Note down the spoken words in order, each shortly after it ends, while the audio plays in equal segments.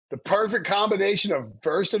The perfect combination of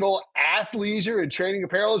versatile athleisure and training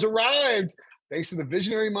apparel has arrived. Thanks to the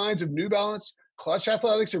visionary minds of New Balance, Clutch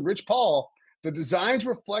Athletics, and Rich Paul, the designs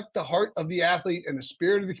reflect the heart of the athlete and the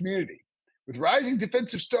spirit of the community. With rising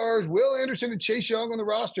defensive stars Will Anderson and Chase Young on the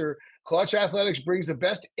roster, Clutch Athletics brings the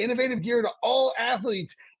best innovative gear to all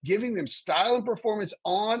athletes, giving them style and performance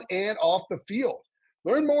on and off the field.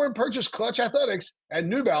 Learn more and purchase Clutch Athletics at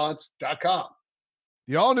newbalance.com.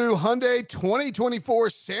 The all-new Hyundai 2024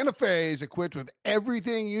 Santa Fe is equipped with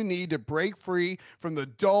everything you need to break free from the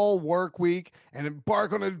dull work week and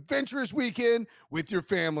embark on an adventurous weekend with your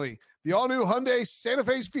family. The all-new Hyundai Santa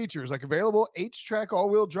Fe's features like available H-Track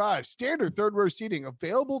all-wheel drive, standard third-row seating,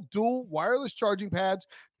 available dual wireless charging pads,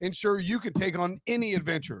 ensure you can take on any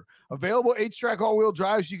adventure. Available H-Track all-wheel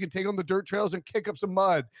drives so you can take on the dirt trails and kick up some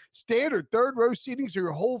mud. Standard third-row seating so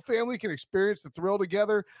your whole family can experience the thrill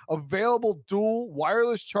together. Available dual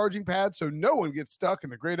wireless charging pads so no one gets stuck in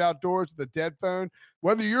the great outdoors with a dead phone.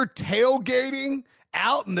 Whether you're tailgating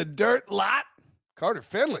out in the dirt lot, Carter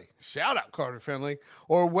Finley, shout out Carter Finley,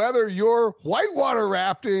 or whether you're whitewater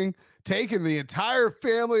rafting, taking the entire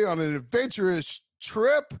family on an adventurous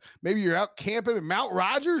trip, maybe you're out camping in Mount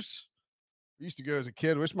Rogers. I used to go as a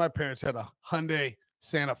kid. Wish my parents had a Hyundai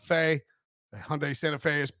Santa Fe. The Hyundai Santa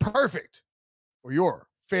Fe is perfect for your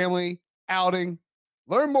family outing.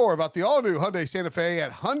 Learn more about the all-new Hyundai Santa Fe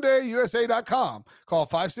at HyundaiUSA.com. Call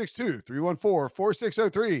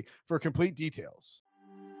 562-314-4603 for complete details.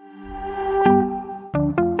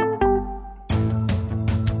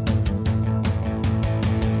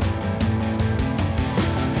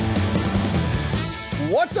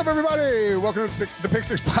 What's up, everybody? Welcome to the Pick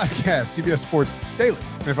Six Podcast, CBS Sports Daily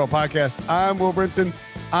NFL Podcast. I'm Will Brinson.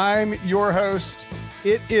 I'm your host.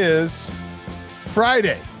 It is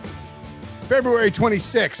Friday, February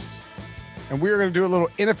 26th, and we are going to do a little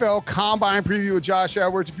NFL Combine preview with Josh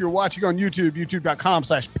Edwards. If you're watching on YouTube,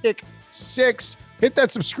 youtube.com/pick6, hit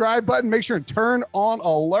that subscribe button. Make sure and turn on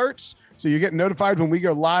alerts so you get notified when we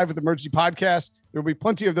go live with the Emergency Podcast. There will be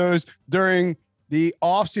plenty of those during the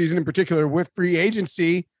offseason, in particular with free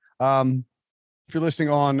agency. If you're listening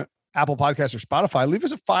on Apple Podcasts or Spotify, leave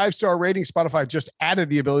us a 5-star rating. Spotify just added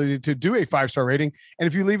the ability to do a 5-star rating. And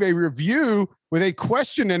if you leave a review with a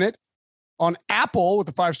question in it on Apple with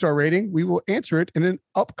a 5-star rating, we will answer it in an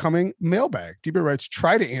upcoming mailbag. DB writes,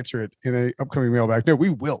 try to answer it in an upcoming mailbag. No, we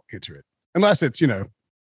will answer it. Unless it's,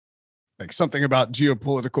 like something about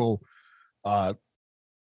geopolitical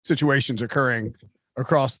situations occurring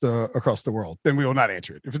across the world, then we will not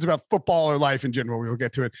answer it. If it's about football or life in general, we will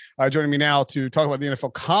get to it. Joining me now to talk about the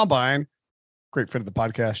NFL Combine, great friend of the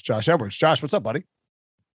podcast, Josh Edwards. Josh, what's up, buddy?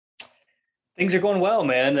 Things are going well,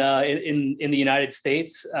 man. In the United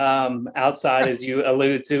States, outside, as you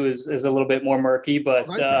alluded to, is a little bit more murky, but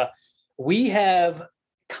we have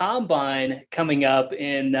Combine coming up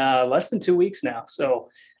in less than 2 weeks now. So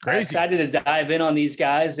I'm excited to dive in on these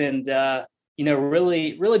guys and,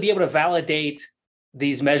 really be able to validate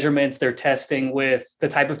these measurements they're testing with the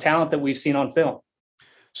type of talent that we've seen on film.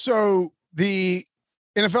 So the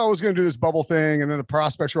NFL was going to do this bubble thing, and then the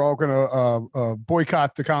prospects were all going to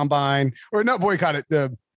boycott the Combine, or not boycott it.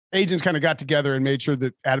 The agents kind of got together and made sure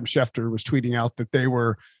that Adam Schefter was tweeting out that they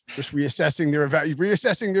were just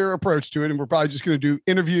reassessing their approach to it, and we're probably just going to do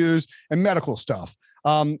interviews and medical stuff.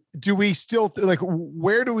 Do we still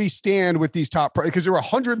where do we stand with these top? Because there were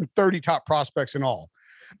 130 top prospects in all.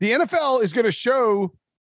 The NFL is going to show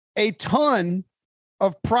a ton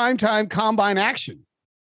of primetime Combine action.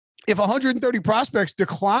 If 130 prospects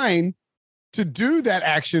decline to do that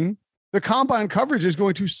action, the Combine coverage is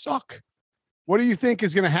going to suck. What do you think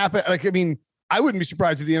is going to happen? I wouldn't be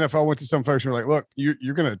surprised if the NFL went to some folks and were like, look,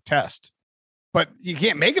 you're going to test, but you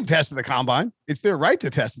can't make them test at the Combine. It's their right to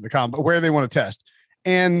test at the Combine, where they want to test.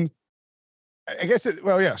 And I guess,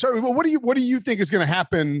 what do you think is going to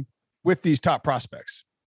happen with these top prospects?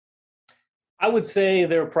 I would say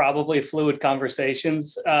they're probably fluid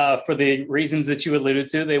conversations for the reasons that you alluded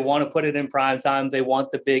to. They want to put it in prime time. They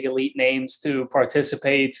want the big elite names to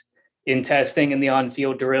participate in testing and the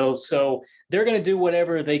on-field drills. So they're going to do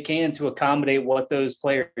whatever they can to accommodate what those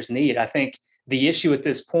players need. I think the issue at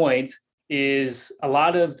this point is a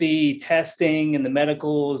lot of the testing and the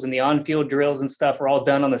medicals and the on-field drills and stuff are all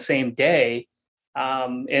done on the same day.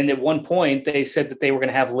 And at one point, they said that they were going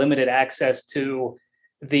to have limited access to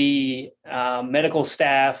the medical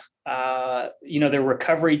staff, their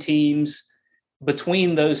recovery teams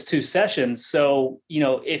between those two sessions. So,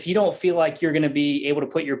 if you don't feel like you're going to be able to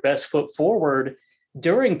put your best foot forward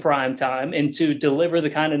during prime time and to deliver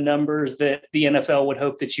the kind of numbers that the NFL would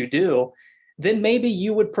hope that you do, then maybe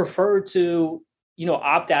you would prefer to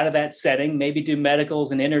opt out of that setting, maybe do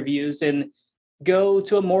medicals and interviews and go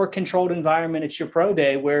to a more controlled environment at your pro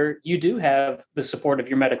day where you do have the support of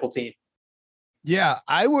your medical team. Yeah,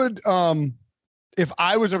 I would. If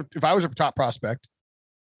I was a top prospect,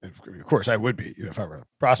 of course I would be. If I were a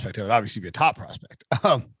prospect, I would obviously be a top prospect.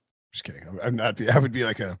 Just kidding. I'm not. I would be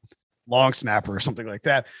like a long snapper or something like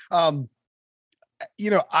that. You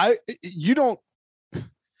don't.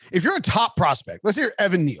 If you're a top prospect, let's say you're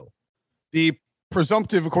Evan Neal, the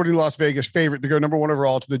presumptive, according to Las Vegas, favorite to go number 1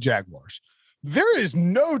 overall to the Jaguars. There is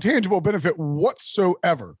no tangible benefit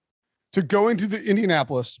whatsoever to going to the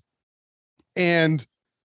Indianapolis and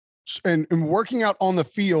working out on the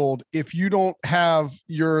field if you don't have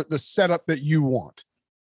the setup that you want.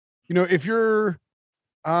 If you're,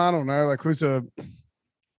 I don't know, like what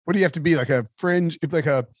do you have to be, like a fringe,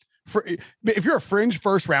 if you're a fringe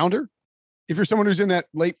first rounder, if you're someone who's in that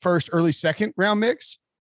late first, early second round mix,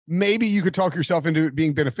 maybe you could talk yourself into it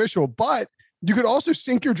being beneficial, but you could also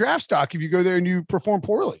sink your draft stock if you go there and you perform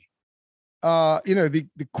poorly. The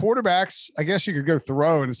quarterbacks, I guess you could go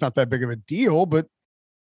throw and it's not that big of a deal, but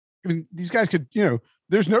I mean, these guys could,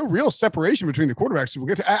 there's no real separation between the quarterbacks. We'll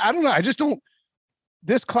get to, I don't know. I just don't,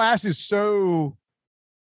 this class is so,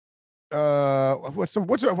 how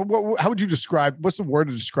would you describe, what's the word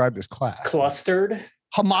to describe this class? Clustered.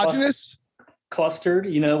 Homogenous. Clustered,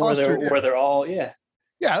 Clustered, where they're all, yeah.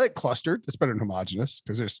 Yeah, I like clustered. That's better than homogenous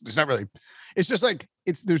because there's not really. It's just like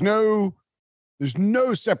there's no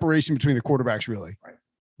separation between the quarterbacks really. Right.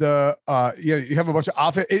 You have a bunch of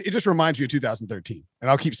offense. It just reminds me of 2013, and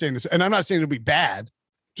I'll keep saying this. And I'm not saying it'll be bad,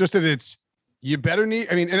 just that you better need.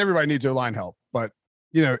 I mean, and everybody needs their line help, but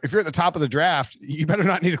if you're at the top of the draft, you better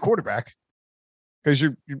not need a quarterback because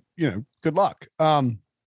you're good luck.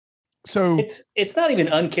 So it's not even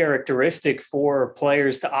uncharacteristic for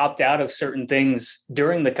players to opt out of certain things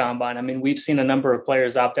during the combine. I mean, we've seen a number of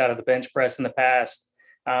players opt out of the bench press in the past.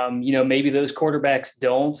 Maybe those quarterbacks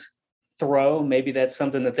don't throw. Maybe that's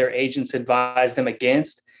something that their agents advise them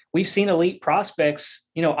against. We've seen elite prospects,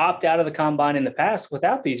 opt out of the combine in the past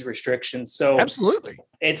without these restrictions. So absolutely,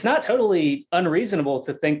 it's not totally unreasonable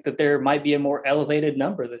to think that there might be a more elevated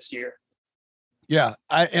number this year. Yeah,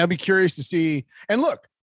 I'll be curious to see. And look,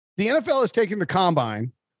 the NFL has taken the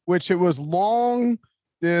combine, which it was long,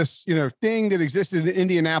 this, thing that existed in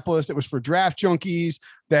Indianapolis. It was for draft junkies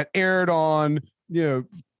that aired on,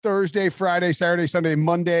 Thursday, Friday, Saturday, Sunday,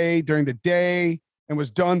 Monday during the day and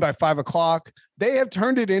was done by 5:00. They have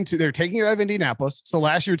turned it into, they're taking it out of Indianapolis. So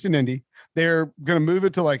last year it's in Indy. They're going to move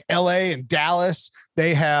it to like LA and Dallas.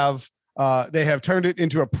 They have turned it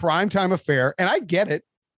into a primetime affair. And I get it.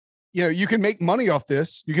 You can make money off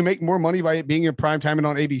this. You can make more money by it being in prime time and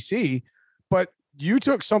on ABC, but you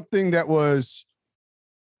took something that was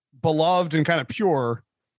beloved and kind of pure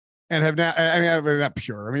and have now, not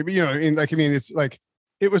pure. I mean, it's like,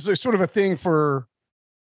 it was a sort of a thing for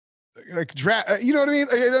like draft, you know what I mean?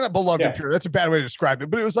 They're not beloved and pure. That's a bad way to describe it,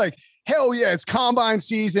 but it was like, hell yeah, it's combine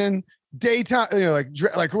season. Daytime, like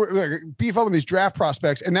beef up on these draft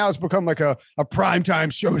prospects, and now it's become like a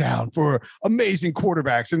primetime showdown for amazing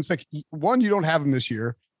quarterbacks. And it's like, one, you don't have them this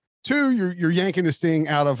year. Two, you're yanking this thing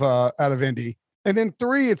out of Indy, and then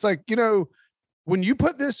three, it's like when you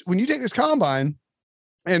take this combine,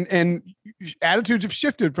 and attitudes have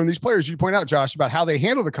shifted from these players. You point out, Josh, about how they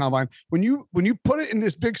handle the combine. When you put it in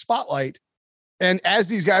this big spotlight, and as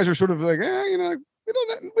these guys are sort of like, we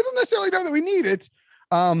don't necessarily know that we need it.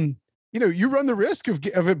 You run the risk of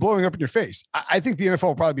it blowing up in your face. I think the NFL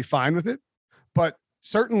will probably be fine with it, but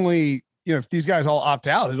certainly, if these guys all opt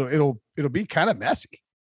out, it'll be kind of messy.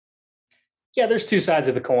 Yeah, there's two sides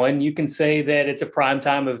of the coin. You can say that it's a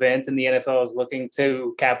primetime event and the NFL is looking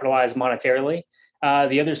to capitalize monetarily.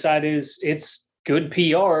 The other side is it's good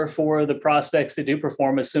PR for the prospects that do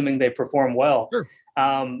perform, assuming they perform well. Sure.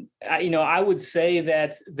 I would say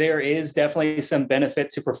that there is definitely some benefit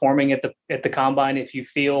to performing at the combine if you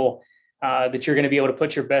feel that you're going to be able to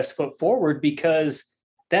put your best foot forward, because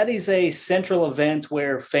that is a central event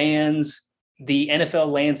where fans, the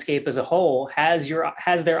NFL landscape as a whole, has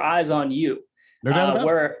their eyes on you. No doubt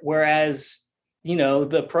about it. Whereas,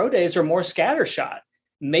 the pro days are more scattershot.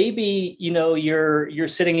 Maybe, you're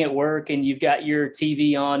sitting at work and you've got your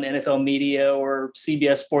TV on NFL Media or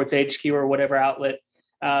CBS Sports HQ or whatever outlet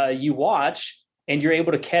you watch, and you're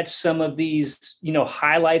able to catch some of these,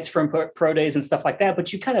 highlights from pro days and stuff like that.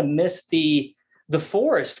 But you kind of miss the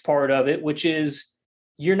forest part of it, which is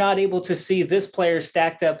you're not able to see this player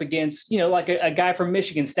stacked up against, like a guy from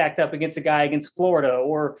Michigan stacked up against a guy against Florida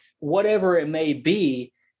or whatever it may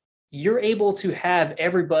be. You're able to have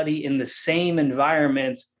everybody in the same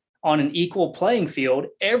environment on an equal playing field.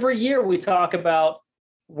 Every year we talk about,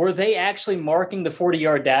 were they actually marking the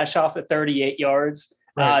 40-yard dash off at 38 yards?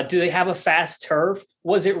 Right. Do they have a fast turf?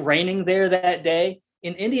 Was it raining there that day?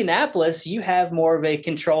 In Indianapolis, you have more of a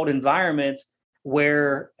controlled environment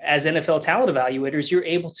where, as NFL talent evaluators, you're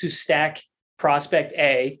able to stack prospect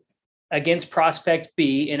A against prospect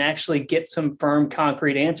B and actually get some firm,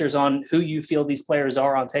 concrete answers on who you feel these players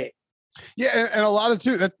are on tape. Yeah, and a lot of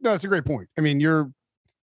too. That's a great point. I mean,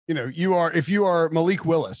 if you are Malik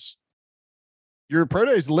Willis, your pro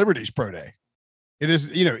day is Liberty's pro day. It is,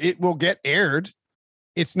 it will get aired.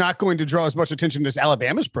 It's not going to draw as much attention as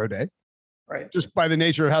Alabama's pro day, right? Just by the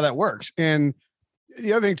nature of how that works. And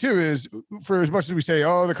the other thing too is, for as much as we say,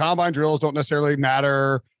 oh, the combine drills don't necessarily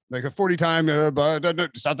matter, like a 40 time, but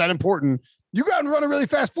it's not that important. You got to run a really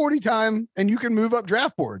fast 40 time, and you can move up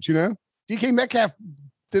draft boards. DK Metcalf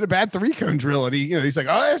did a bad 3-cone drill, and he's like,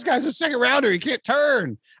 oh, this guy's a second rounder, he can't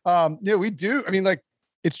turn. We do. I mean, like,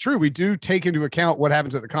 it's true. We do take into account what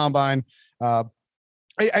happens at the combine. I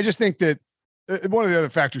just think that one of the other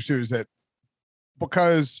factors too is that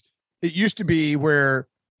because it used to be where,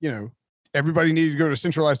 everybody needed to go to a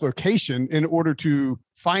centralized location in order to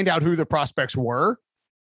find out who the prospects were.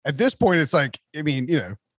 At this point, it's like, I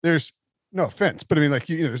mean, there's no offense, but I mean, like,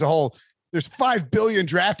 there's 5 billion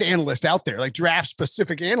draft analysts out there, like draft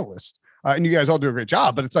specific analysts. And you guys all do a great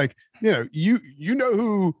job, but it's like, you know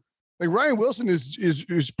who, like Ryan Wilson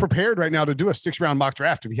is prepared right now to do a 6-round mock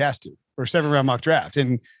draft if he has to, or 7-round mock draft.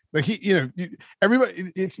 And like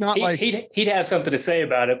everybody, it's not like he'd have something to say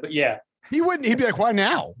about it, but yeah, he wouldn't. He'd be like, "Why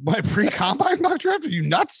now? My pre-combine mock draft? Are you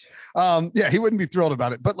nuts?" Yeah, he wouldn't be thrilled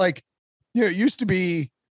about it. But like, it used to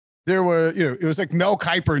be there were, it was like Mel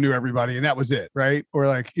Kiper knew everybody, and that was it, right? Or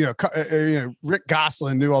like, Rick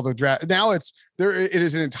Gosselin knew all the draft. Now it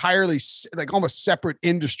is an entirely like almost separate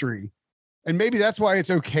industry, and maybe that's why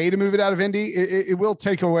it's okay to move it out of Indy. It will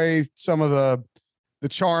take away some of the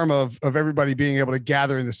charm of everybody being able to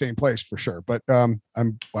gather in the same place for sure. But I'm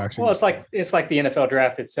waxing. Well, it's like the NFL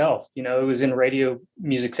draft itself. It was in Radio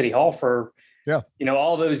Music City Hall for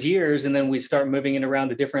all those years, and then we start moving it around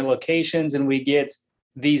to different locations, and we get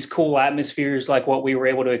these cool atmospheres like what we were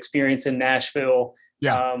able to experience in Nashville.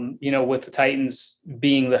 Yeah. With the Titans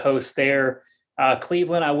being the host there.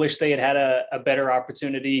 Cleveland, I wish they had a better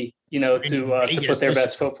opportunity, to put their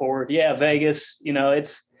best foot forward. Yeah, Vegas.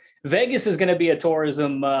 Vegas is going to be a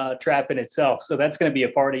tourism trap in itself. So that's going to be a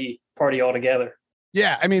party altogether.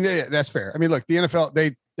 Yeah. I mean, that's fair. I mean, look, the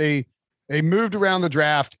NFL, they moved around the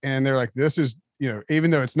draft, and they're like, this is,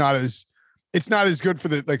 even though it's not as good for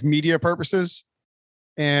the like media purposes,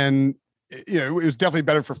 and it was definitely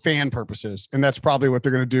better for fan purposes. And that's probably what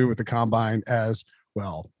they're going to do with the combine as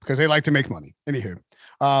well, because they like to make money. Anywho.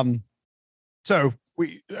 So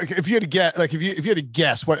if you had to get, like, if you had to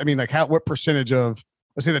guess what percentage of,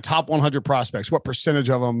 let's say, the top 100 prospects, what percentage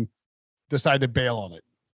of them decide to bail on it?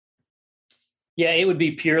 Yeah, it would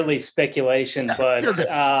be purely speculation, but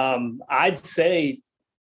I'd say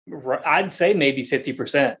maybe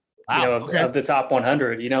 50%. Wow, of the top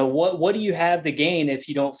 100. What do you have to gain if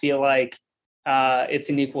you don't feel like it's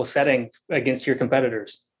an equal setting against your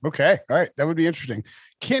competitors? Okay, all right, that would be interesting.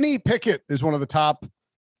 Kenny Pickett is one of the top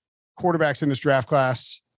quarterbacks in this draft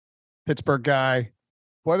class. Pittsburgh guy.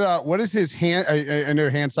 What is his hand? I know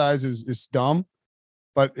hand size is dumb,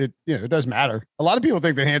 but it does matter. A lot of people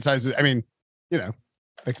think that hand size is, I mean,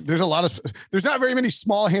 like there's not very many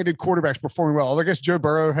small-handed quarterbacks performing well. I guess Joe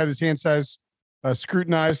Burrow had his hand size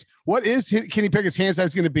scrutinized. What is Kenny Pickett's hand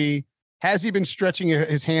size going to be? Has he been stretching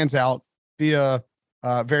his hands out via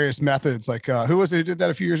various methods? Like who was it who did that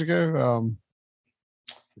a few years ago?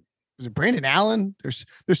 Was it Brandon Allen? There's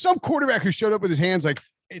some quarterback who showed up with his hands like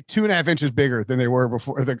 2.5 inches bigger than they were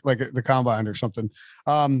before the combine or something.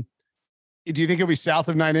 Do you think it'll be south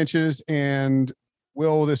of 9 inches, and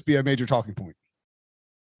will this be a major talking point?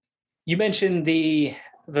 You mentioned the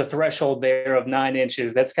threshold there of 9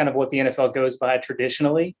 inches. That's kind of what the NFL goes by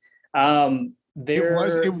traditionally. It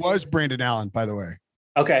was Brandon Allen, by the way.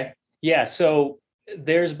 Okay. Yeah. So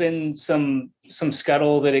there's been some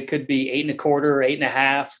scuttle that it could be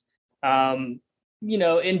 8.25, 8.5.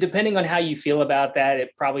 And depending on how you feel about that,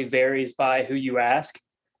 it probably varies by who you ask.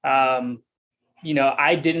 I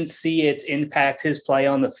didn't see it impact his play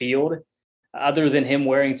on the field other than him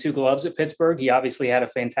wearing 2 gloves at Pittsburgh. He obviously had a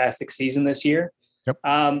fantastic season this year.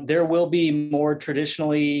 Yep. There will be more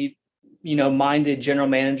traditionally, minded general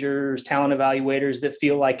managers, talent evaluators that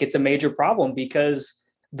feel like it's a major problem because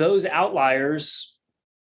those outliers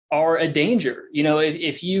are a danger.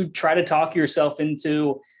 If you try to talk yourself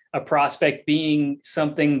into a prospect being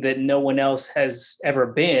something that no one else has ever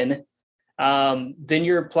been, then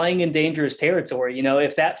you're playing in dangerous territory.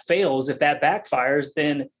 If that fails, if that backfires,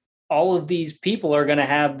 then all of these people are going to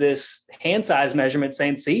have this hand size measurement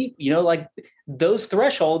saying, see, like those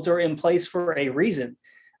thresholds are in place for a reason.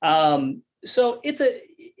 So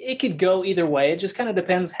it could go either way. It just kind of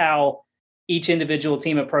depends how each individual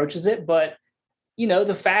team approaches it. But,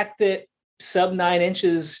 the fact that sub 9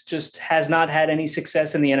 inches just has not had any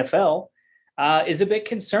success in the NFL is a bit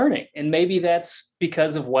concerning. And maybe that's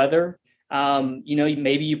because of weather.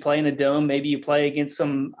 Maybe you play in a dome, maybe you play against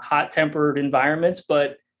some hot tempered environments,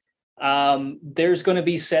 but there's going to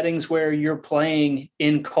be settings where you're playing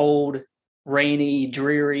in cold, rainy,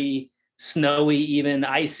 dreary, snowy, even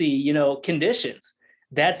icy, conditions.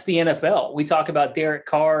 That's the NFL. We talk about Derek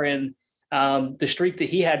Carr and the streak that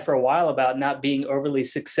he had for a while about not being overly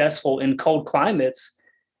successful in cold climates.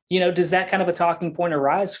 Does that kind of a talking point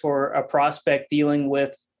arise for a prospect dealing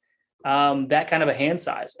with that kind of a hand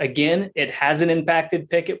size? Again, it hasn't impacted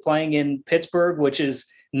Pickett playing in Pittsburgh, which is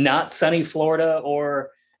not sunny Florida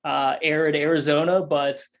or arid Arizona,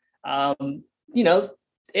 but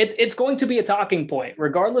it's going to be a talking point,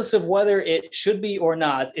 regardless of whether it should be or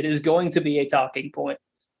not. It is going to be a talking point.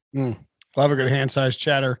 Love a good hand size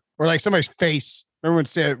chatter, or like somebody's face. Remember when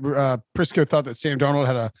Prisco thought that Sam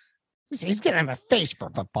Darnold he's getting a face for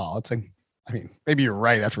football. It's like, I mean, maybe you're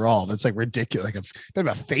right after all. That's like ridiculous. Like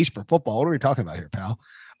a face for football. What are we talking about here, pal?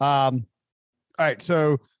 All right.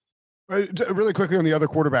 So really quickly on the other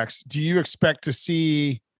quarterbacks, do you expect to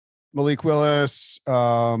see Malik Willis?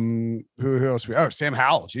 Who else? Sam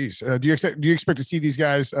Howell. Geez. Do you expect to see these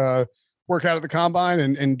guys work out at the combine?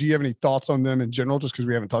 And do you have any thoughts on them in general, just because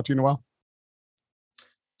we haven't talked to you in a while?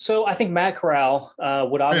 So I think Matt Corral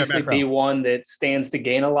would obviously be one that stands to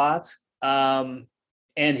gain a lot. And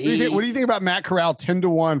what do you think about Matt Corral,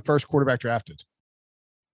 10-1 first quarterback drafted?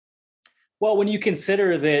 Well, when you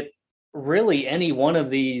consider that really any one of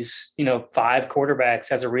these, 5 quarterbacks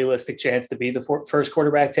has a realistic chance to be the first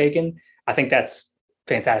quarterback taken, I think that's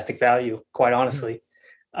fantastic value, quite honestly.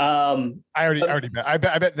 I already bet. I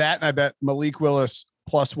bet that, and I bet Malik Willis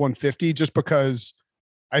plus 150, just because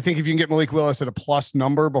I think if you can get Malik Willis at a plus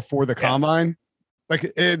number before the combine,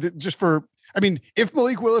 if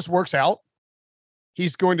Malik Willis works out,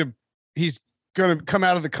 he's going to come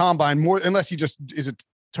out of the combine more, unless he just is a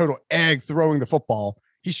total egg throwing the football.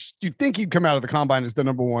 You'd think he'd come out of the combine as the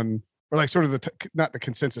number one, or like sort of not the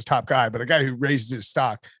consensus top guy, but a guy who raises his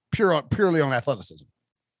stock purely on athleticism.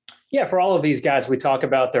 Yeah, for all of these guys, we talk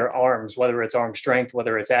about their arms, whether it's arm strength,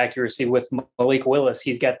 whether it's accuracy. With Malik Willis,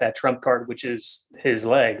 he's got that trump card, which is his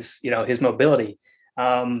legs, his mobility.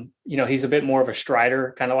 He's a bit more of a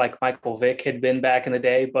strider, kind of like Michael Vick had been back in the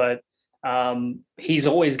day, but he's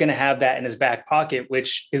always going to have that in his back pocket,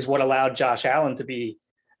 which is what allowed Josh Allen to be,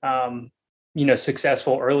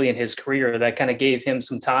 successful early in his career. That kind of gave him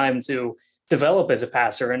some time to develop as a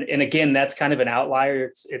passer. And again, that's kind of an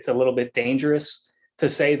outlier. It's a little bit dangerous to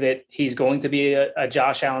say that he's going to be a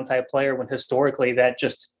Josh Allen type player when historically that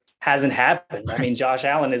just hasn't happened. I mean, Josh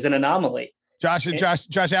Allen is an anomaly. Josh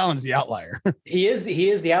Allen's the outlier. He is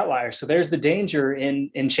the outlier. So there's the danger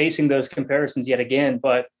in chasing those comparisons yet again.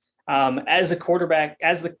 But as a quarterback,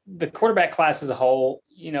 as the quarterback class as a whole,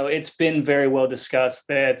 it's been very well discussed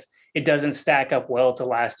that it doesn't stack up well to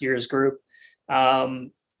last year's group.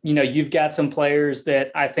 You've got some players that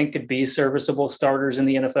I think could be serviceable starters in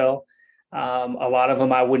the NFL. A lot of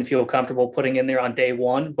them I wouldn't feel comfortable putting in there on day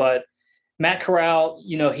one, but Matt Corral,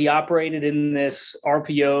 he operated in this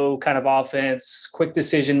RPO kind of offense, quick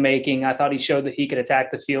decision-making. I thought he showed that he could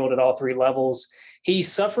attack the field at all 3 levels. He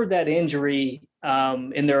suffered that injury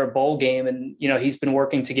in their bowl game, and, he's been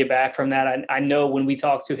working to get back from that. I know when we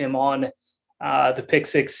talked to him on the Pick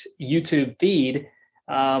Six YouTube feed,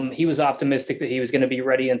 he was optimistic that he was going to be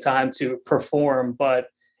ready in time to perform, but,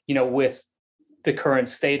 with the current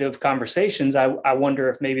state of conversations, I wonder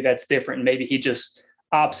if maybe that's different. Maybe he just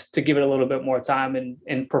opts to give it a little bit more time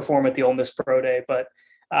and perform at the Ole Miss Pro Day. But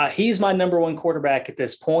he's my number 1 quarterback at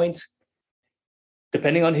this point.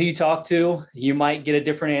 Depending on who you talk to, you might get a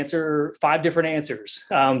different answer, 5 different answers.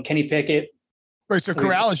 Kenny Pickett. Right. So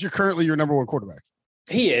Corral is currently your number 1 quarterback.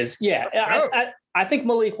 He is. Yeah. I think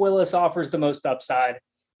Malik Willis offers the most upside.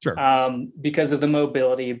 Sure. Because of the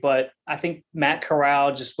mobility, but I think Matt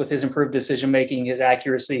Corral, just with his improved decision-making, his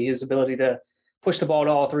accuracy, his ability to push the ball to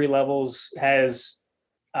all 3 levels has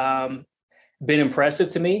been impressive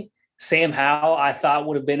to me. Sam Howell, I thought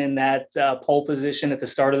would have been in that pole position at the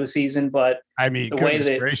start of the season, but I mean,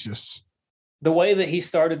 gracious. The way that he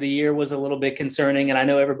started the year was a little bit concerning. And I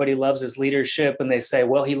know everybody loves his leadership and they say,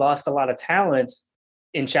 well, he lost a lot of talent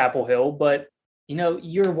in Chapel Hill, but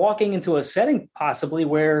you're walking into a setting possibly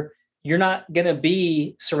where you're not going to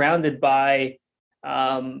be surrounded by,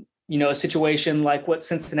 a situation like what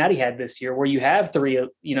Cincinnati had this year, where you have three,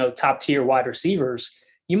 top tier wide receivers.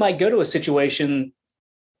 You might go to a situation.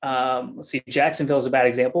 Let's see, Jacksonville is a bad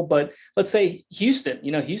example, but let's say Houston.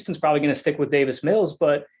 Houston's probably going to stick with Davis Mills,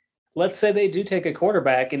 but let's say they do take a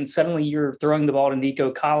quarterback, and suddenly you're throwing the ball to Nico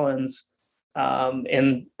Collins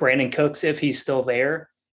and Brandon Cooks if he's still there,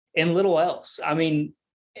 and little else. I mean,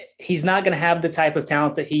 he's not going to have the type of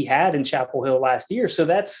talent that he had in Chapel Hill last year. So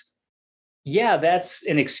that's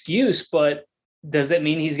an excuse, but does that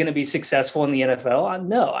mean he's going to be successful in the NFL?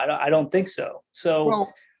 No, I don't think so. So,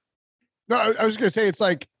 well, no, I was going to say, it's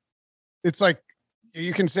like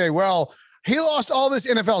you can say, well, he lost all this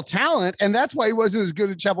NFL talent, and that's why he wasn't as good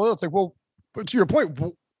at Chapel Hill. It's like, well, but to your point,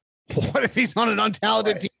 what if he's on an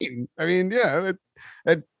untalented team? I mean,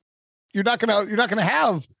 you're not gonna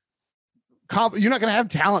have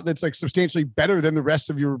talent that's like substantially better than the rest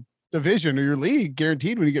of your division or your league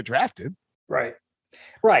guaranteed when you get drafted.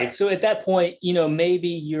 Right. So at that point, maybe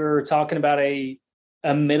you're talking about a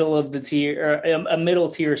middle of the tier, or a middle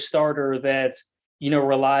tier starter that,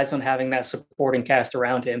 relies on having that supporting cast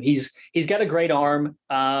around him. He's got a great arm.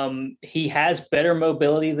 He has better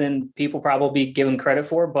mobility than people probably give him credit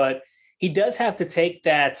for, but he does have to take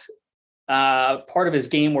that part of his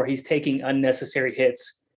game where he's taking unnecessary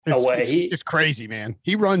hits away. It's crazy, man.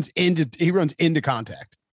 He runs into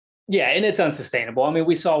contact. Yeah, and it's unsustainable. I mean,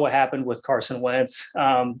 we saw what happened with Carson Wentz.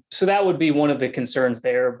 So that would be one of the concerns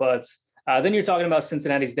there. But then you're talking about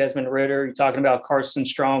Cincinnati's Desmond Ridder. You're talking about Carson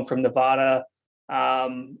Strong from Nevada.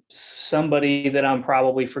 Somebody that I'm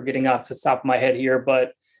probably forgetting off the top of my head here.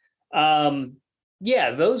 But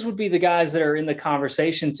those would be the guys that are in the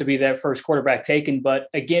conversation to be that first quarterback taken. But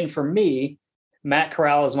again, for me, Matt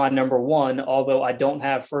Corral is my number one, although I don't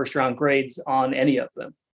have first round grades on any of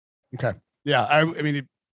them. Okay. Yeah. I mean,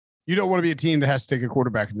 you don't want to be a team that has to take a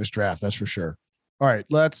quarterback in this draft. That's for sure. All right.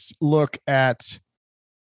 Let's look at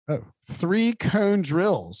 3 cone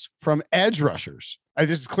drills from edge rushers.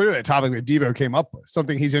 This is clearly a topic that Debo came up with,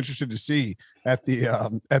 something he's interested to see at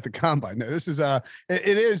the combine. No, this is it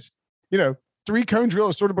is, 3 cone drill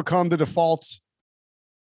has sort of become the default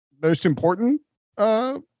most important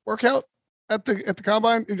workout at the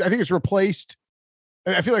combine. I think it's replaced.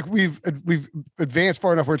 I feel like we've advanced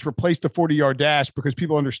far enough where it's replaced the 40-yard dash, because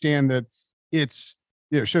people understand that it's,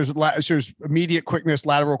 shows immediate quickness,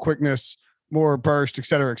 lateral quickness, more burst, et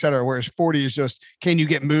cetera, et cetera. Whereas 40 is just, can you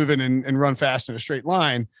get moving and run fast in a straight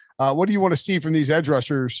line? What do you want to see from these edge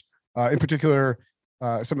rushers, in particular,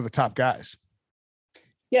 some of the top guys?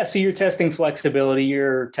 Yeah, so you're testing flexibility,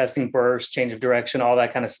 you're testing burst, change of direction, all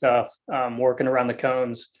that kind of stuff, working around the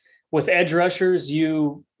cones. With edge rushers,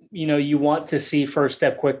 you want to see first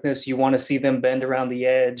step quickness. You want to see them bend around the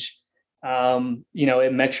edge.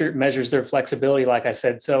 It measures their flexibility, like I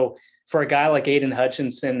said. So for a guy like Aiden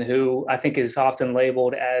Hutchinson, who I think is often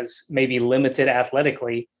labeled as maybe limited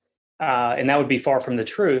athletically, and that would be far from the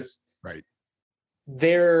truth. Right.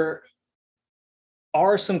 There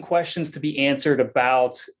are some questions to be answered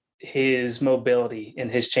about his mobility and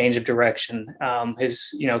his change of direction,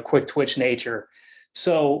 his, quick twitch nature.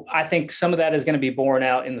 So I think some of that is going to be borne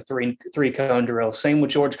out in the three cone drill. Same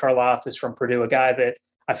with George Karlaftis from Purdue, a guy that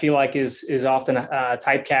I feel like is often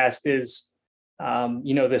typecast as,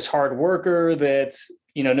 this hard worker that,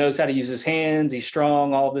 knows how to use his hands. He's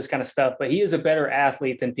strong, all of this kind of stuff, but he is a better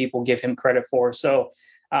athlete than people give him credit for. So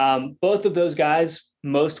both of those guys,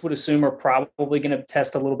 most would assume, are probably going to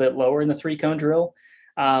test a little bit lower in the 3 cone drill.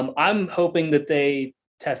 I'm hoping that they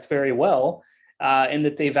test very well. And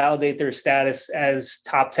that they validate their status as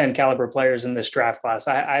top 10 caliber players in this draft class.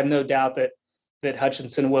 I have no doubt that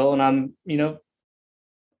Hutchinson will, and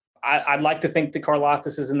I'd like to think that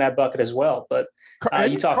Karlaftis is in that bucket as well. But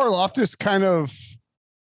Karlaftis kind of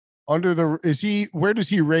where does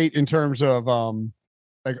he rate in terms of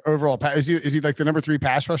like overall? Is he like the number 3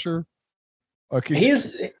 pass rusher? Okay.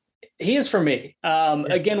 He is for me.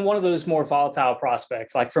 Again, one of those more volatile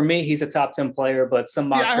prospects. Like for me, he's a top 10 player, but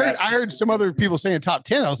I heard some other people saying top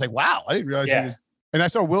 10. I was like, wow, I didn't realize he was. And I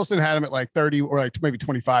saw Wilson had him at like 30 or like maybe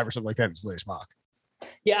 25 or something like that in his latest mock.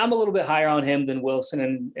 Yeah, I'm a little bit higher on him than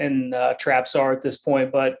Wilson and Traps are at this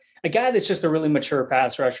point, but a guy that's just a really mature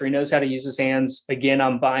pass rusher. He knows how to use his hands. Again,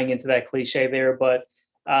 I'm buying into that cliche there, but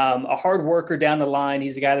a hard worker down the line.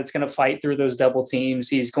 He's a guy that's going to fight through those double teams.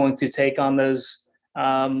 He's going to take on those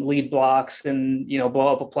lead blocks and,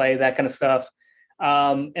 blow up a play, that kind of stuff.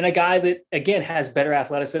 And a guy that, again, has better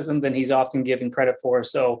athleticism than he's often given credit for.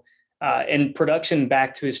 So, and production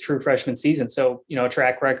back to his true freshman season. So, a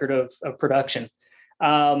track record of production.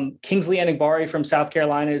 Kingsley Enagbare from South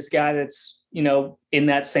Carolina is a guy that's in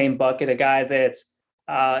that same bucket, a guy that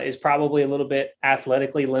is probably a little bit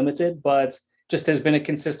athletically limited, but just has been a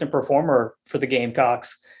consistent performer for the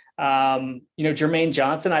Gamecocks. Jermaine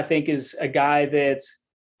Johnson, I think, is a guy that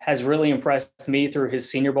has really impressed me through his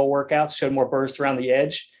Senior Bowl workouts, showed more burst around the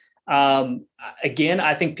edge. Again,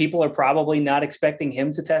 I think people are probably not expecting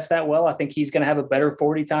him to test that well. I think he's going to have a better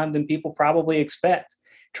 40 time than people probably expect.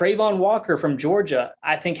 Trayvon Walker from Georgia,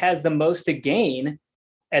 I think, has the most to gain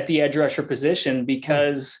at the edge rusher position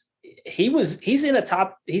because he's in the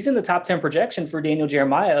top 10 projection for Daniel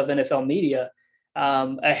Jeremiah of NFL Media.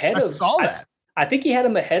 I saw that. I think he had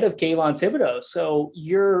him ahead of Kayvon Thibodeau. So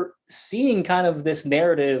you're seeing kind of this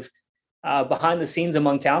narrative behind the scenes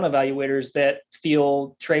among talent evaluators that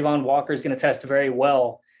feel Trayvon Walker is going to test very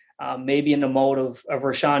well, maybe in the mold of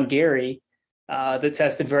Rashawn Gary that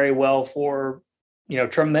tested very well for,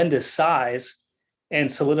 tremendous size and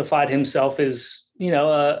solidified himself as,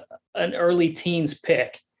 an early teens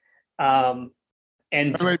pick. And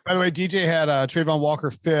by the way, DJ had Trayvon Walker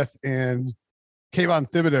 5th and Kayvon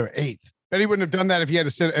Thibodeau 8th. Bet he wouldn't have done that if he had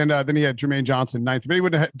to sit, and then he had Jermaine Johnson 9th. But he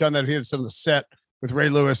wouldn't have done that if he had to sit on the set with Ray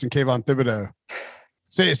Lewis and Kayvon Thibodeau.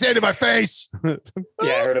 Say it to my face. Yeah,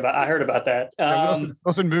 I heard about that.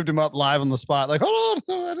 Wilson moved him up live on the spot. Like, hold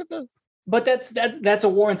on. But that's a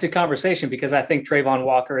warranted conversation because I think Trayvon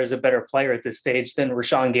Walker is a better player at this stage than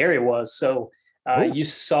Rashawn Gary was. So you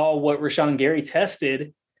saw what Rashawn Gary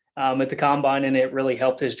tested at the combine, and it really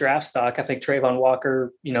helped his draft stock. I think Trayvon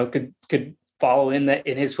Walker, could follow in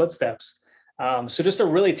his footsteps. So just a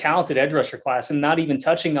really talented edge rusher class, and not even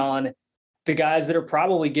touching on the guys that are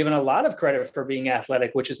probably given a lot of credit for being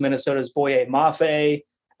athletic, which is Minnesota's Boye Mafe,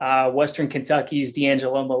 Western Kentucky's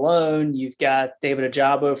D'Angelo Malone. You've got David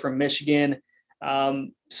Ajabo from Michigan.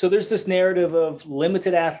 So there's this narrative of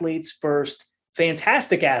limited athletes first,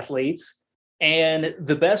 fantastic athletes. And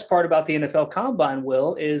the best part about the NFL Combine,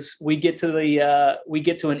 Will, is we get to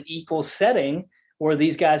an equal setting where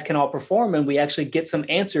these guys can all perform, and we actually get some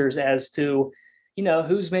answers as to,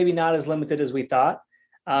 who's maybe not as limited as we thought,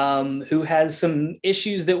 who has some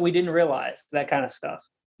issues that we didn't realize, that kind of stuff.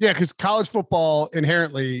 Yeah, because college football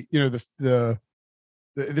inherently, there's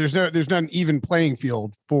not an even playing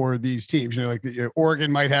field for these teams.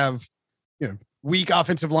 Oregon might have, weak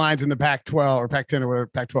offensive lines in the Pac-12 or Pac-10 or whatever,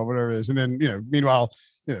 Pac-12, whatever it is, and then meanwhile,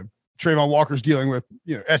 Trayvon Walker's dealing with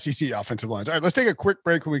SEC offensive lines. All right, let's take a quick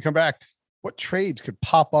break. When we come back, what trades could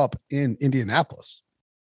pop up in Indianapolis?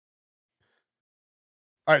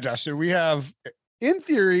 All right, Josh. So we have, in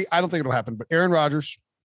theory, I don't think it'll happen, but Aaron Rodgers,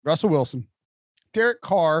 Russell Wilson, Derek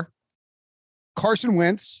Carr, Carson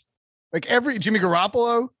Wentz, Jimmy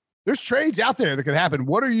Garoppolo. There's trades out there that could happen.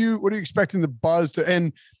 What are you expecting the buzz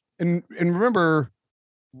to and remember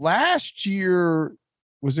last year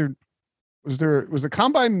was the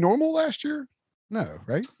combine normal last year? No,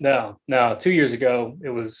 right? No. 2 years ago, it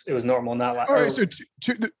was normal, not last. All right, so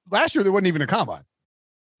last year there wasn't even a combine.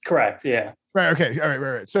 Correct. Yeah. Right. Okay. All right.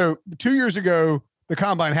 Right. So 2 years ago, the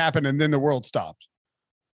combine happened, and then the world stopped.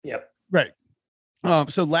 Yep. Right.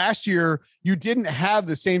 So last year you didn't have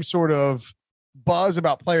the same sort of buzz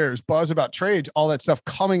about players, buzz about trades, all that stuff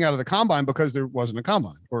coming out of the combine because there wasn't a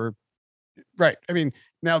combine. Right. I mean,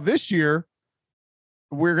 now this year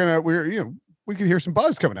we could hear some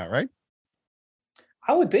buzz coming out, right?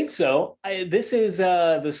 I would think so. This is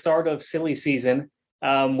the start of silly season,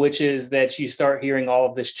 which is that you start hearing all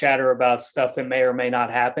of this chatter about stuff that may or may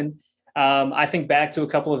not happen. I think back to a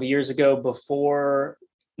couple of years ago before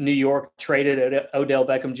New York traded Odell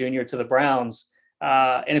Beckham Jr. to the Browns.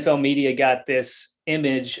 NFL Media got this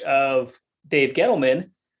image of Dave Gettleman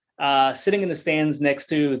sitting in the stands next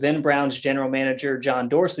to then Browns general manager John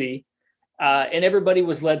Dorsey. And everybody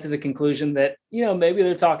was led to the conclusion that, maybe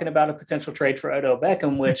they're talking about a potential trade for Odell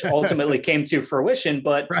Beckham, which ultimately came to fruition.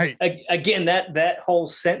 But right. Again, that whole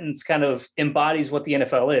sentence kind of embodies what the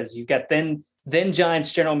NFL is. You've got then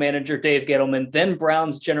Giants general manager Dave Gettleman, then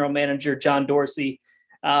Browns general manager John Dorsey.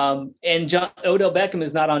 And Odell Beckham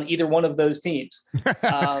is not on either one of those teams.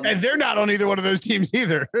 And they're not on either one of those teams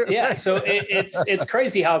either. Yeah. So it's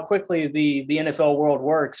crazy how quickly the NFL world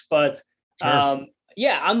works. But sure.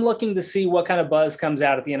 Yeah, I'm looking to see what kind of buzz comes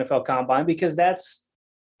out at the NFL Combine, because that's,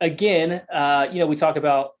 again, we talk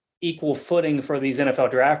about equal footing for these NFL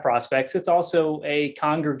draft prospects. It's also a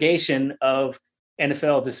congregation of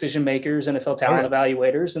NFL decision makers, NFL talent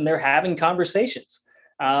evaluators, and they're having conversations.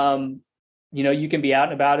 You can be out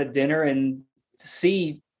and about at dinner and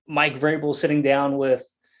see Mike Vrabel sitting down with,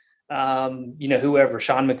 whoever,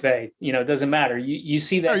 Sean McVay, it doesn't matter. You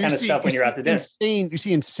see that kind of stuff when you're out to dinner. You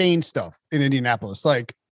see insane stuff in Indianapolis. You'll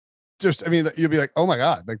be like, oh my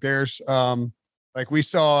God, there's, Like we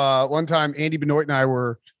saw one time, Andy Benoit and I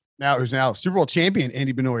who's now Super Bowl champion,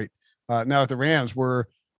 Andy Benoit, now at the Rams, we're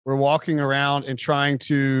walking around and trying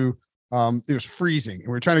to, it was freezing and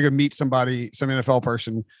we were trying to go meet some NFL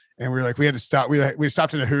person. And we had to stop. We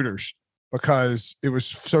stopped in a Hooters because it was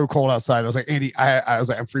so cold outside. I was like, Andy, I was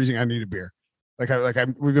like, I'm freezing. I need a beer.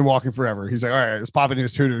 We've been walking forever. He's like, all right, let's pop into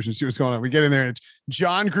this Hooters and see what's going on. We get in there and it's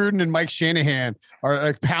John Gruden and Mike Shanahan are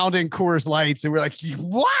like pounding Coors Lights. And we're like,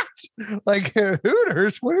 what? Like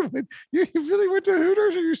Hooters? You really went to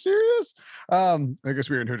Hooters? Are you serious? I guess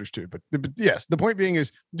we were in Hooters too, but yes, the point being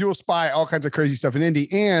is you'll spy all kinds of crazy stuff in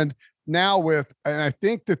Indy. And now and I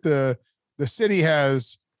think that the city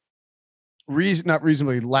has not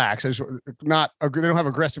reasonably lax. They don't have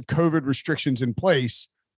aggressive COVID restrictions in place.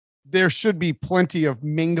 There should be plenty of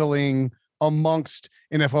mingling amongst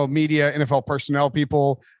NFL media, NFL personnel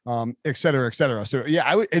people, et cetera, et cetera. So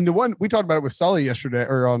yeah, and the one we talked about it with Sully yesterday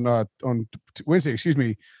or on Wednesday, excuse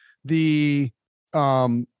me. The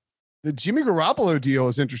Jimmy Garoppolo deal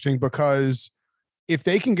is interesting because if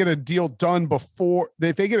they can get a deal done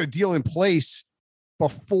if they get a deal in place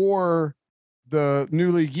before the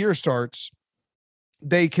new league year starts,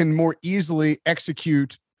 they can more easily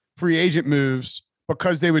execute free agent moves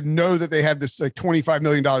because they would know that they have this like $25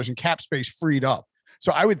 million in cap space freed up.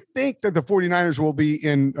 So I would think that the 49ers will be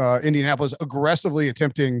in Indianapolis aggressively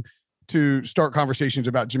attempting to start conversations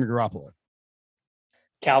about Jimmy Garoppolo.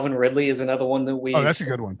 Calvin Ridley is another one that that's a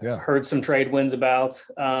good one. Yeah. Heard some trade winds about.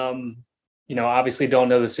 Obviously don't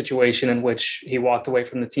know the situation in which he walked away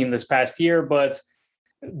from the team this past year, but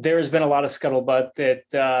there's been a lot of scuttlebutt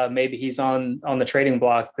that maybe he's on the trading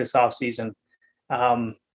block this offseason.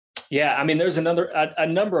 Yeah, I mean, there's a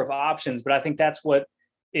number of options, but I think that's what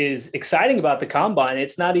is exciting about the combine.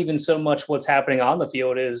 It's not even so much what's happening on the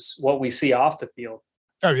field is what we see off the field.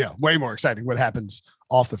 Oh yeah, way more exciting what happens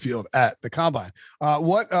off the field at the combine.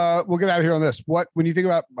 We'll get out of here on this. When you think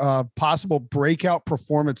about possible breakout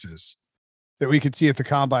performances that we could see at the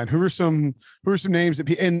combine, who are some names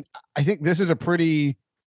and I think this is a pretty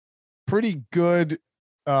good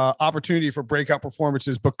opportunity for breakout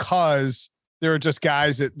performances because there are just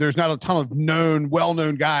guys that there's not a ton of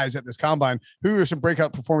well-known guys at this combine. Who are some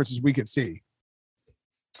breakout performances we could see?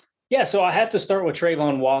 Yeah, so I have to start with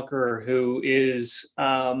Trayvon Walker, who is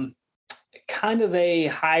kind of a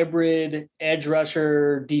hybrid edge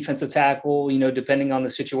rusher, defensive tackle, depending on the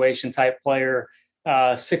situation type player,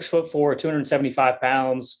 6'4", 275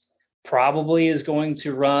 pounds, probably is going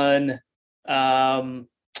to run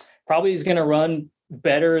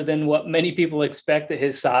better than what many people expect at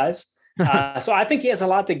his size. So I think he has a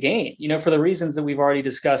lot to gain, for the reasons that we've already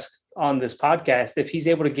discussed on this podcast. If he's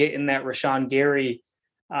able to get in that Rashawn Gary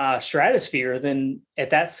stratosphere, then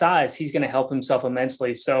at that size, he's going to help himself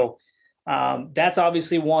immensely. So that's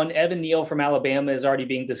obviously one. Evan Neal from Alabama is already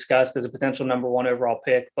being discussed as a potential number 1 overall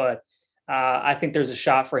pick, but I think there's a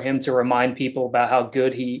shot for him to remind people about how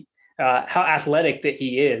good how athletic that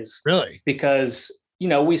he is. Really? Because,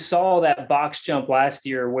 we saw that box jump last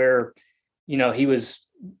year where,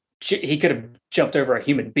 he could have jumped over a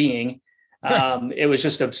human being. It was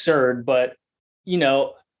just absurd, but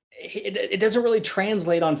it doesn't really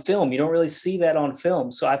translate on film. You don't really see that on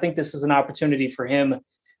film. So I think this is an opportunity for him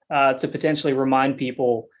to potentially remind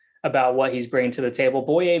people about what he's bringing to the table.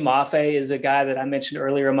 Boye Mafe is a guy that I mentioned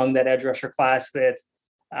earlier among that edge rusher class that,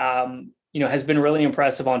 has been really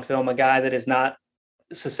impressive on film, a guy that is not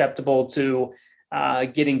susceptible to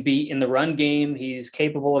getting beat in the run game. He's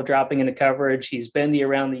capable of dropping into coverage. He's bendy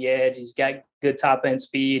around the edge. He's got good top end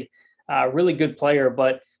speed, really good player,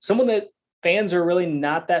 but someone that fans are really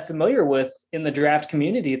not that familiar with in the draft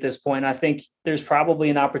community at this point. I think there's probably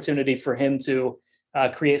an opportunity for him to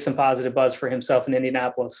create some positive buzz for himself in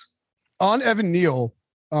Indianapolis. On Evan Neal,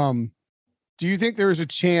 do you think there's a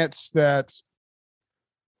chance that,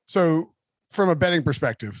 so from a betting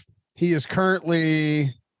perspective, he is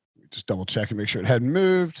currently, just double check and make sure it hadn't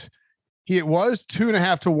moved. It was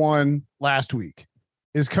 2.5 to 1 last week.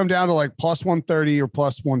 It's come down to like plus 130 or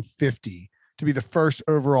plus 150 to be the first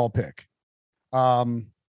overall pick.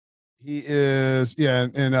 He is,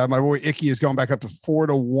 and my boy Icky is going back up to 4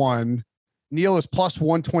 to 1. Neal is plus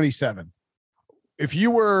 127. If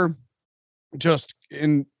you were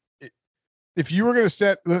going to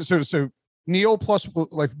set, so Neal plus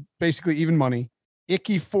like basically even money,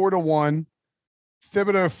 Icky 4 to 1,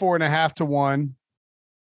 Thibodeau 4.5 to 1,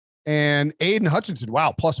 and Aiden Hutchinson,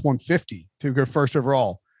 wow, plus 150 to go first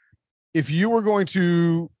overall. If you were going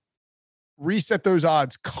to reset those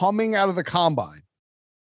odds coming out of the combine,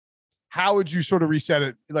 how would you sort of reset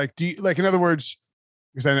it? Like, do you, like, in other words,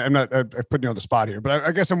 because I'm putting you on the spot here, but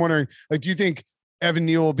I guess I'm wondering, like, do you think Evan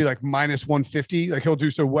Neal will be like minus 150, like he'll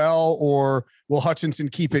do so well, or will Hutchinson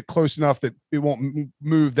keep it close enough that it won't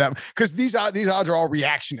move that? Because these odds are all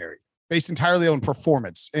reactionary, based entirely on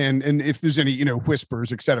performance, and if there's any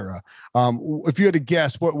whispers, etc. If you had to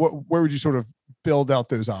guess, where would you sort of build out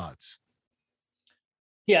those odds?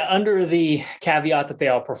 Yeah, under the caveat that they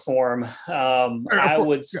all perform, I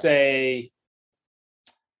would say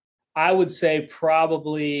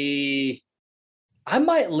probably I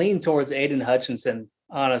might lean towards Aiden Hutchinson,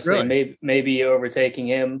 honestly. Really? Maybe overtaking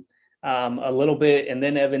him a little bit, and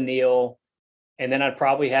then Evan Neal, and then I'd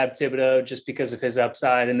probably have Thibodeau just because of his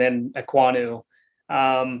upside, and then Ekwonu.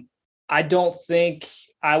 I don't think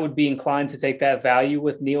I would be inclined to take that value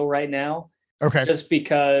with Neal right now. Okay. Just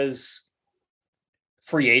because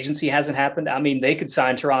free agency hasn't happened. I mean, they could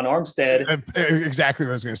sign Teron Armstead. Exactly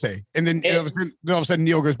what I was going to say. And then all of a sudden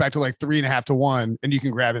Neal goes back to like 3.5 to 1, and you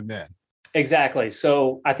can grab him then. Exactly.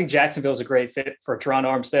 So I think Jacksonville is a great fit for Teron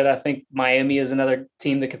Armstead. I think Miami is another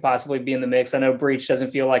team that could possibly be in the mix. I know Breach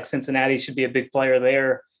doesn't feel like Cincinnati should be a big player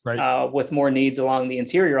there, right, with more needs along the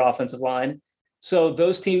interior offensive line. So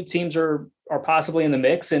those teams are possibly in the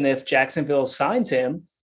mix. And if Jacksonville signs him,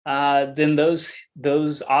 then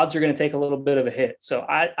those odds are going to take a little bit of a hit. So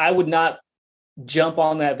I would not jump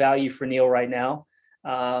on that value for Neal right now.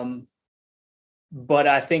 But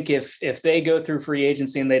I think if they go through free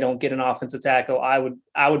agency and they don't get an offensive tackle,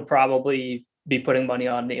 I would probably be putting money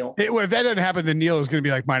on Neal. If that doesn't happen, then Neal is going to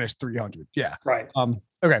be like minus 300. Yeah. Right.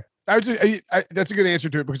 Okay. That's a good answer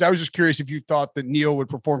to it, because I was just curious if you thought that Neal would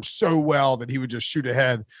perform so well that he would just shoot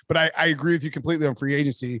ahead. But I agree with you completely on free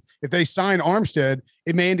agency. If they sign Armstead,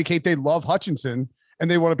 it may indicate they love Hutchinson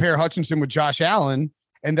and they want to pair Hutchinson with Josh Allen,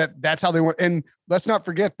 and that's how they want. And let's not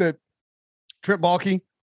forget that Trent Baalke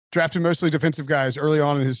drafted mostly defensive guys early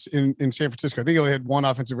on in San Francisco. I think he only had one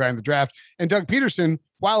offensive guy in the draft. And Doug Peterson,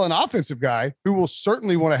 while an offensive guy who will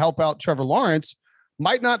certainly want to help out Trevor Lawrence,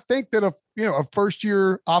 might not think that a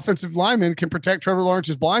first-year offensive lineman can protect Trevor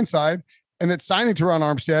Lawrence's blind side, and that signing Teron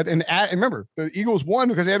Armstead and remember, the Eagles won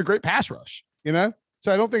because they had a great pass rush,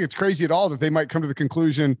 So I don't think it's crazy at all that they might come to the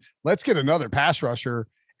conclusion, let's get another pass rusher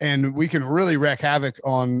and we can really wreak havoc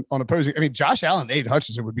on opposing. I mean, Josh Allen, Aiden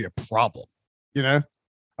Hutchinson would be a problem,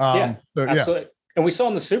 Absolutely. And we saw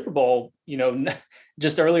in the Super Bowl,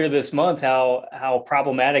 just earlier this month, how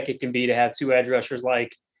problematic it can be to have two edge rushers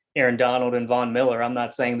like Aaron Donald and Von Miller. I'm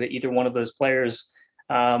not saying that either one of those players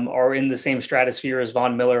are in the same stratosphere as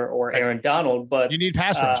Von Miller or Aaron Donald, but you need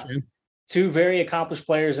pass rush, man. Two very accomplished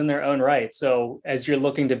players in their own right. So as you're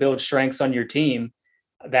looking to build strengths on your team,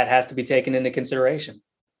 that has to be taken into consideration.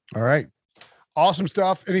 All right. Awesome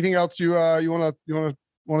stuff. Anything else you want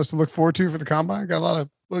us to look forward to for the combine? Got a lot of.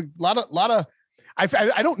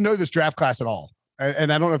 I don't know this draft class at all,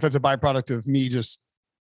 and I don't know if it's a byproduct of me just.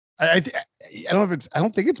 I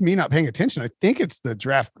don't think it's me not paying attention. I think it's the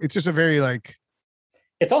draft. It's just a very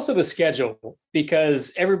It's also the schedule,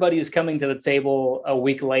 because everybody is coming to the table a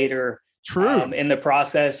week later. True. In the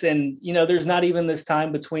process, and there's not even this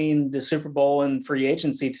time between the Super Bowl and free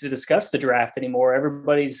agency to discuss the draft anymore.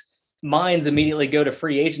 Everybody's minds immediately go to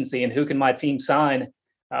free agency and who can my team sign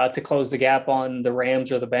to close the gap on the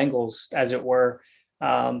Rams or the Bengals, as it were.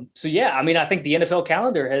 I think the NFL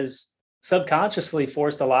calendar has subconsciously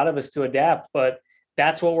forced a lot of us to adapt, but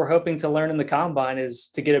that's what we're hoping to learn in the combine, is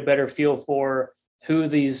to get a better feel for who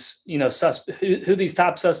these, who these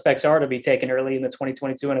top suspects are to be taken early in the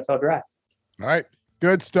 2022 NFL draft. All right.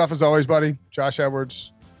 Good stuff as always, buddy. Josh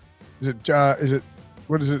Edwards.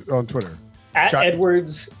 What is it on Twitter? At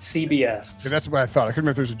Edwards CBS. Okay, that's what I thought. I couldn't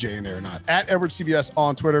remember if there's a J in there or not. At Edwards CBS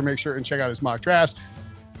on Twitter. Make sure and check out his mock drafts.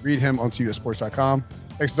 Read him on CBSSports.com.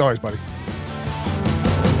 Thanks as always, buddy.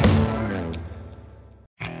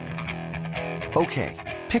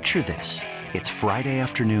 Okay, picture this. It's Friday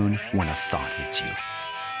afternoon when a thought hits you.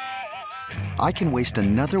 I can waste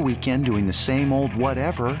another weekend doing the same old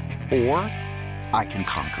whatever, or I can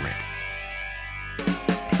conquer it.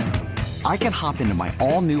 I can hop into my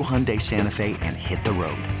all-new Hyundai Santa Fe and hit the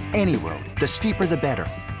road. Any road. The steeper, the better.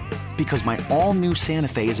 Because my all-new Santa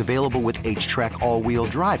Fe is available with H-Track all-wheel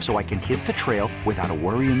drive, so I can hit the trail without a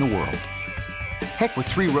worry in the world. Heck, with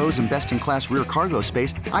 3 rows and best-in-class rear cargo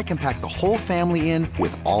space, I can pack the whole family in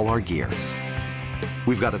with all our gear.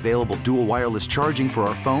 We've got available dual wireless charging for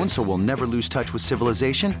our phones, so we'll never lose touch with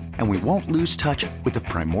civilization, and we won't lose touch with the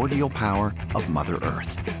primordial power of Mother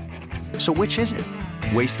Earth. So which is it?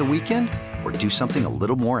 Waste the weekend or do something a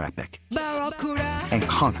little more epic? And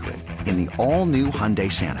conquer it in the all-new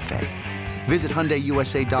Hyundai Santa Fe. Visit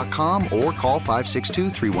HyundaiUSA.com or call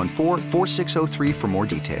 562-314-4603 for more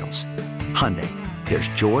details. Hyundai, there's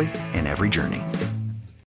joy in every journey.